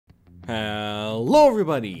Hello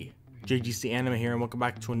everybody, JGC Anime here, and welcome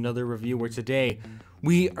back to another review where today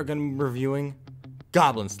we are going to be reviewing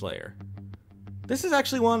Goblin Slayer. This is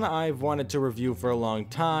actually one I've wanted to review for a long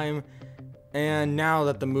time, and now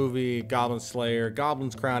that the movie Goblin Slayer,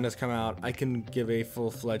 Goblin's Crown has come out, I can give a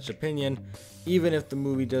full-fledged opinion, even if the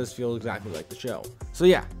movie does feel exactly like the show. So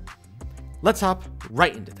yeah, let's hop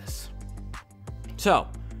right into this. So,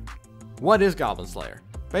 what is Goblin Slayer?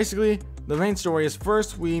 Basically, the main story is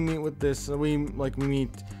first we meet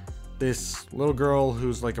this little girl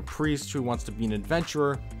who's like a priest who wants to be an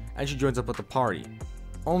adventurer, and she joins up with the party,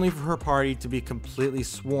 only for her party to be completely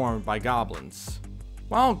swarmed by goblins.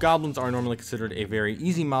 While goblins are normally considered a very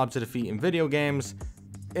easy mob to defeat in video games,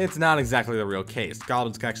 it's not exactly the real case.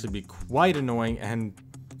 Goblins can actually be quite annoying and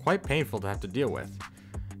quite painful to have to deal with.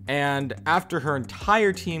 And after her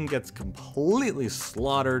entire team gets completely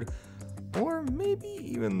slaughtered, or maybe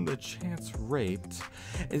even the chance raped,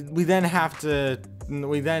 we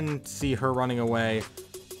then see her running away,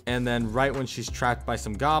 and then right when she's trapped by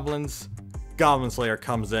some goblins, Goblin Slayer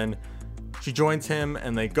comes in. She joins him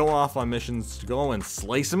and they go off on missions to go and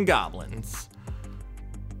slay some goblins.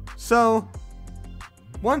 So,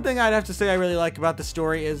 one thing I'd have to say I really like about the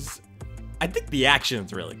story is I think the action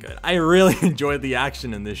is really good. I really enjoyed the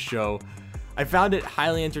action in this show. I found it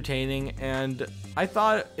highly entertaining, and I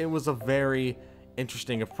thought it was a very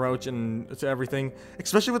interesting approach to everything,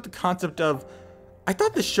 especially with the concept of, I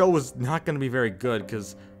thought the show was not going to be very good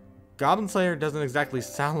because Goblin Slayer doesn't exactly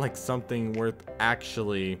sound like something worth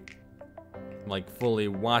actually like fully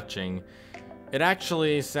watching. It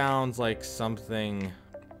actually sounds like something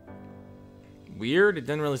weird. It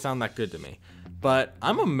didn't really sound that good to me. But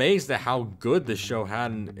I'm amazed at how good this show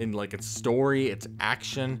had in like its story, its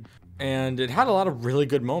action, and it had a lot of really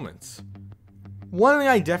good moments. One thing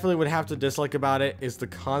I definitely would have to dislike about it is the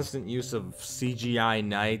constant use of CGI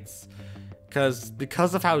knights.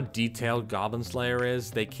 Because of how detailed Goblin Slayer is,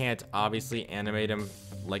 they can't obviously animate him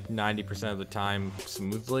like 90% of the time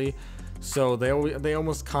smoothly. So they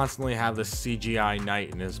almost constantly have this CGI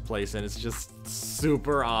knight in his place, and it's just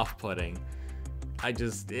super off-putting. It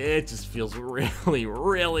just feels really,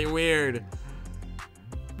 really weird.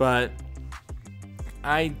 But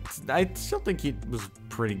I still think he was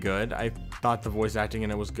pretty good. I thought the voice acting in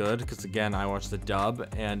it was good because, again, I watched the dub,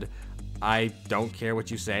 and I don't care what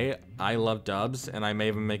you say. I love dubs, and I may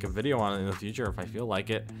even make a video on it in the future if I feel like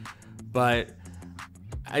it. But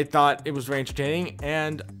I thought it was very entertaining,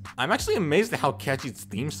 and I'm actually amazed at how catchy its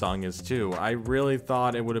theme song is too. I really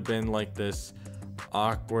thought it would have been like this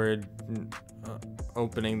awkward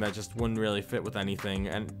opening that just wouldn't really fit with anything,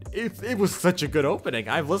 and it was such a good opening.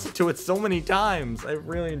 I've listened to it so many times. I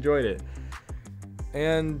really enjoyed it.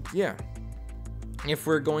 And yeah, if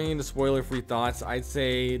we're going into spoiler-free thoughts, I'd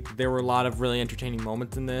say there were a lot of really entertaining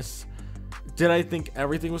moments in this. Did I think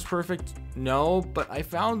everything was perfect? No, but I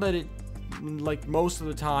found that it, like most of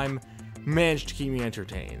the time, managed to keep me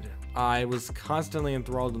entertained. I was constantly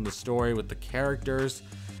enthralled in the story with the characters,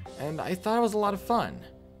 and I thought it was a lot of fun.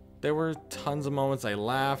 There were tons of moments I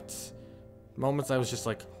laughed, moments I was just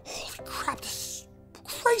like, holy crap, this is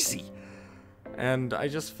crazy! And I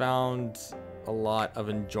just found a lot of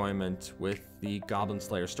enjoyment with the Goblin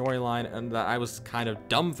Slayer storyline, and that I was kind of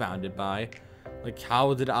dumbfounded by. Like,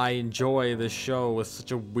 how did I enjoy this show with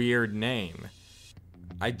such a weird name?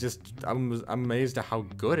 I'm amazed at how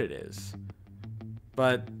good it is.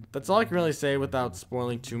 But that's all I can really say without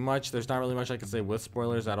spoiling too much. There's not really much I can say with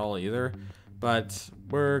spoilers at all either. But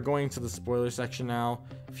we're going to the spoiler section now.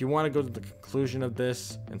 If you want to go to the conclusion of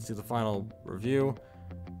this and see the final review,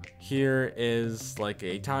 here is like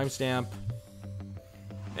a timestamp.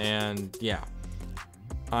 And yeah,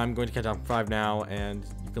 I'm going to count down from 5 now, and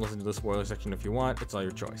you can listen to the spoiler section if you want. It's all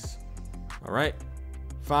your choice. All right,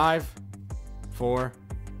 5, 4,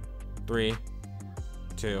 3,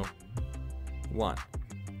 2, 1.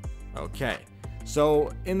 Okay,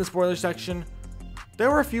 so in the spoiler section, there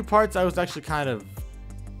were a few parts I was actually kind of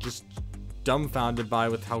just dumbfounded by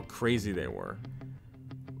with how crazy they were.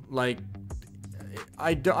 Like,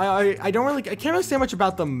 I can't really say much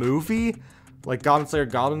about the movie, like Goblin Slayer,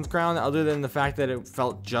 Goblin's Crown, other than the fact that it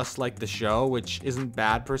felt just like the show, which isn't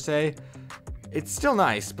bad per se. It's still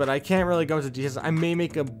nice, but I can't really go into details. I may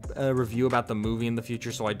make a review about the movie in the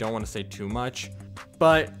future, so I don't want to say too much.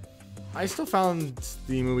 But I still found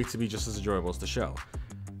the movie to be just as enjoyable as the show.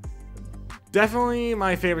 Definitely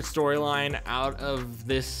my favorite storyline out of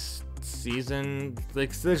this season.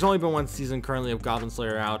 Like, there's only been one season currently of Goblin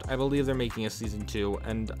Slayer out. I believe they're making a season 2,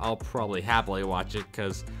 and I'll probably happily watch it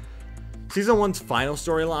because season 1's final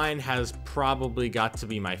storyline has probably got to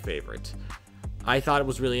be my favorite. I thought it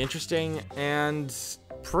was really interesting, and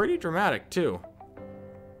pretty dramatic too.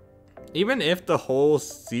 Even if the whole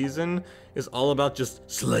season is all about just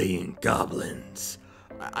slaying goblins,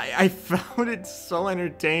 I found it so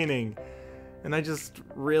entertaining, and I just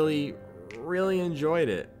really enjoyed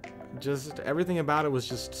it. Just everything about it was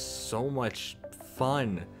just so much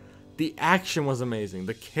fun. The action was amazing,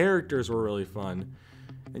 the characters were really fun,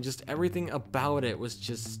 and just everything about it was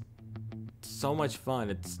just so much fun.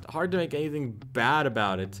 It's hard to make anything bad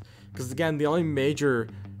about it, because again, the only major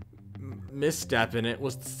misstep in it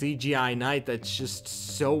was the CGI night that's just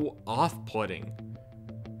so off-putting.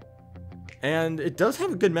 And it does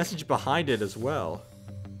have a good message behind it as well.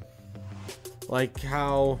 Like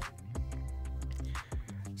how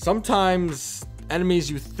sometimes enemies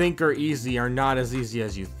you think are easy are not as easy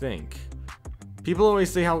as you think. People always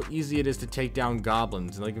say how easy it is to take down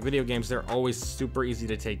goblins. Like in video games, they're always super easy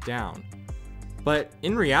to take down. But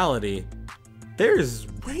in reality, there's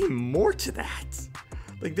way more to that.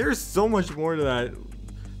 Like there's so much more to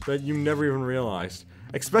that you never even realized.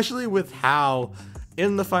 Especially with how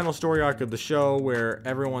in the final story arc of the show, where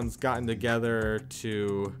everyone's gotten together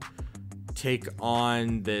to take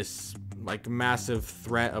on this like massive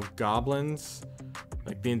threat of goblins,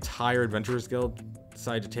 like the entire Adventurers Guild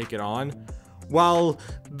decided to take it on, while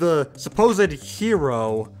the supposed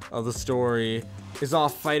hero of the story is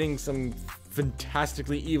off fighting some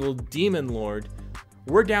fantastically evil demon lord.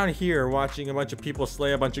 We're down here watching a bunch of people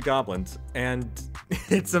slay a bunch of goblins, and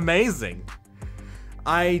it's amazing.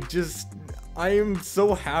 I am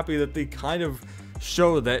so happy that they kind of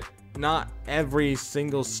show that not every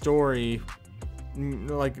single story,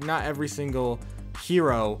 like not every single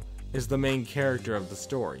hero is the main character of the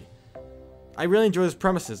story. I really enjoy those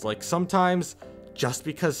premises. Like sometimes just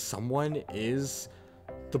because someone is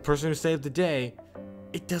the person who saved the day,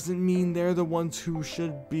 it doesn't mean they're the ones who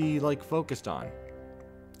should be like focused on.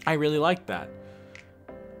 I really like that.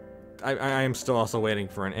 I am still also waiting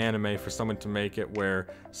for an anime for someone to make it where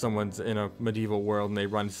someone's in a medieval world and they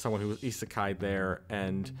run into someone who's isekai there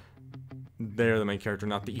and they're the main character,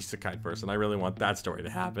 not the isekai person. I really want that story to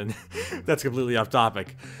happen. That's completely off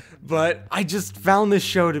topic. But I just found this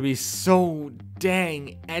show to be so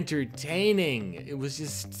dang entertaining. It was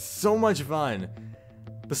just so much fun.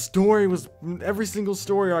 The story was, every single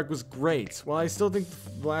story arc was great. While I still think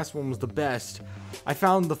the last one was the best, I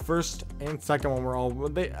found the first and second one were all,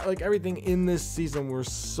 like everything in this season were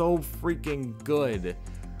so freaking good.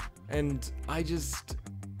 And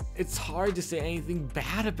it's hard to say anything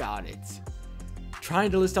bad about it.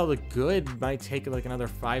 Trying to list all the good might take like another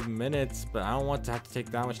 5 minutes, but I don't want to have to take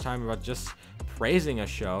that much time about just praising a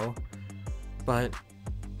show. But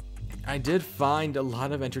I did find a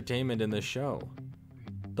lot of entertainment in this show.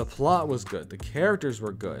 The plot was good. The characters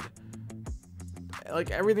were good.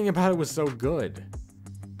 Like everything about it was so good.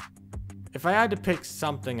 If I had to pick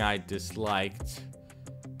something I disliked,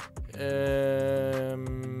 I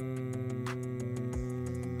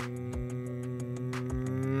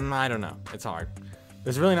don't know. It's hard.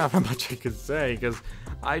 There's really not that much I could say because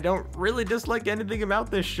I don't really dislike anything about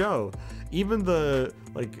this show. Even the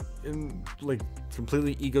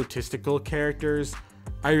completely egotistical characters,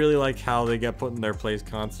 I really like how they get put in their place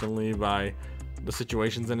constantly by the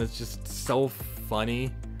situations, and it's just so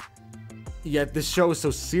funny. Yet this show is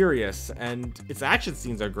so serious, and its action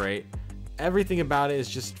scenes are great. Everything about it is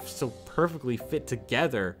just so perfectly fit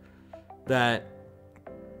together that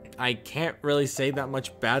I can't really say that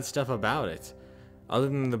much bad stuff about it. Other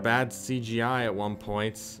than the bad CGI at one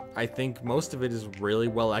point, I think most of it is really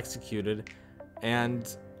well executed,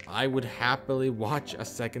 and I would happily watch a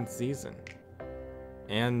second season.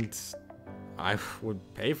 And I would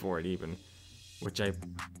pay for it even, which I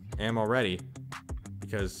am already,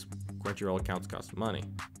 because Crunchyroll accounts cost money.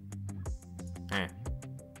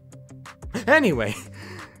 Anyway,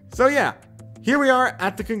 so yeah, here we are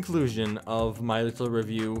at the conclusion of my little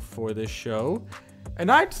review for this show.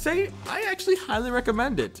 And I'd say I actually highly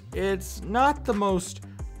recommend it. It's not the most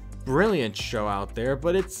brilliant show out there,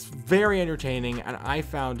 but it's very entertaining, and I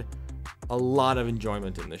found a lot of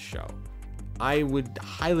enjoyment in this show. I would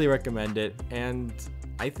highly recommend it, and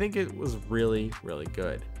I think it was really, really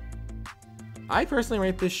good. I personally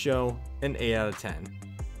rate this show an 8 out of 10.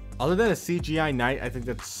 Other than a CGI night, I think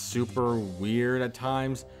that's super weird at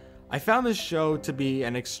times. I found this show to be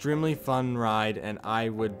an extremely fun ride, and I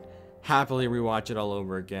would happily rewatch it all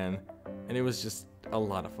over again. And it was just a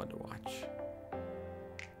lot of fun to watch.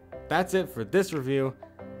 That's it for this review,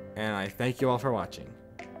 and I thank you all for watching.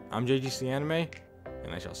 I'm JGC Anime,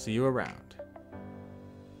 and I shall see you around.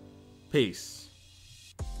 Peace.